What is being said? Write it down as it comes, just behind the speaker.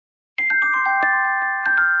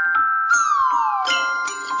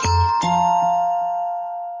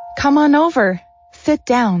Come on over. Sit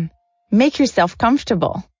down. Make yourself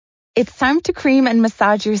comfortable. It's time to cream and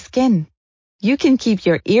massage your skin. You can keep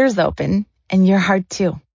your ears open and your heart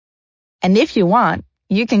too. And if you want,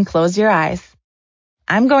 you can close your eyes.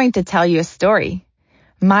 I'm going to tell you a story.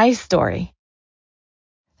 My story.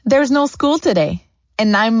 There's no school today,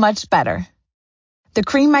 and I'm much better. The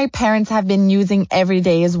cream my parents have been using every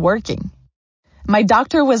day is working. My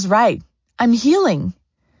doctor was right. I'm healing.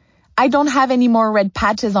 I don't have any more red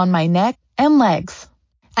patches on my neck and legs.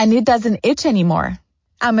 And it doesn't itch anymore.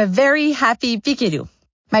 I'm a very happy Pikidou.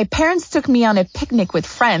 My parents took me on a picnic with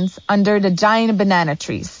friends under the giant banana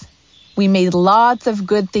trees. We made lots of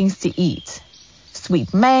good things to eat.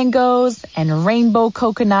 Sweet mangoes and rainbow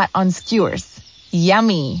coconut on skewers.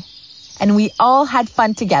 Yummy. And we all had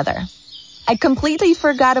fun together. I completely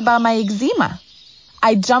forgot about my eczema.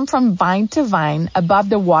 I jumped from vine to vine above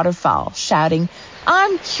the waterfall, shouting,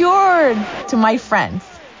 "I'm cured!" to my friends.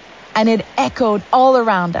 And it echoed all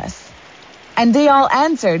around us. And they all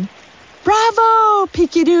answered, "Bravo,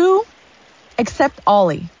 Pikidou!" Except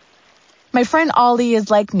Ollie. My friend Ollie is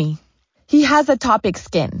like me. He has atopic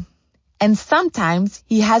skin. And sometimes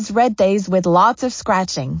he has red days with lots of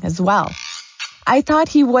scratching as well. I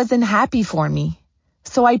thought he wasn't happy for me,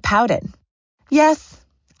 so I pouted. Yes,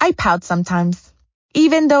 I pout sometimes,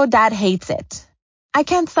 even though Dad hates it. I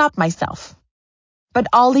can't stop myself. But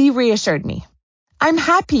Ollie reassured me. I'm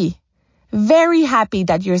happy, very happy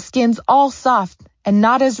that your skin's all soft and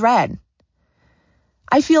not as red.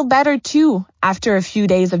 I feel better too after a few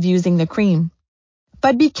days of using the cream.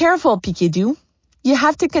 But be careful, Pikidou. You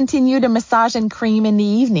have to continue the massage and cream in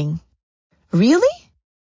the evening. Really?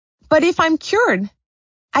 But if I'm cured,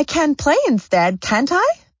 I can play instead, can't I?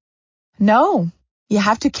 No, you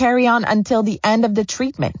have to carry on until the end of the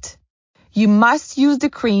treatment. You must use the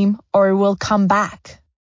cream or it will come back.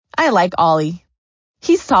 I like Ollie.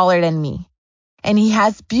 He's taller than me, and he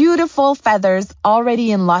has beautiful feathers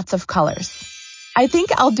already in lots of colors. I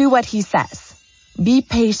think I'll do what he says. Be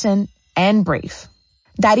patient and brave.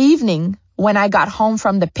 That evening, when I got home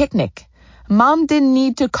from the picnic, Mom didn't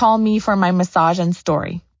need to call me for my massage and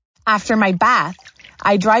story. After my bath,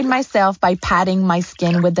 I dried myself by patting my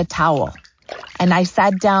skin with the towel, and I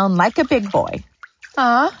sat down like a big boy.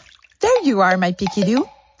 Ah, there you are, my Pikidou.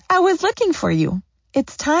 I was looking for you.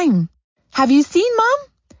 It's time. Have you seen, Mom?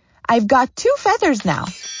 I've got 2 feathers now.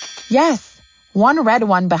 Yes, one red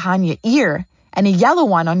one behind your ear and a yellow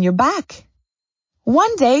one on your back.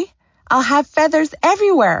 One day, I'll have feathers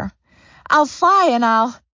everywhere. I'll fly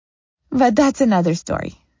and But that's another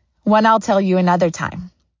story. One I'll tell you another time.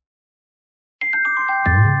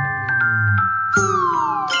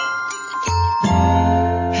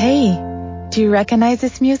 Hey, do you recognize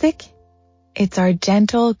this music? It's our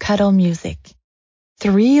gentle cuddle music.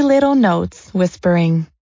 3 little notes whispering,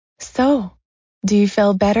 "So, do you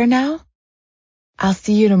feel better now?" I'll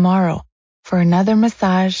see you tomorrow for another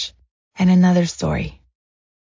massage and another story.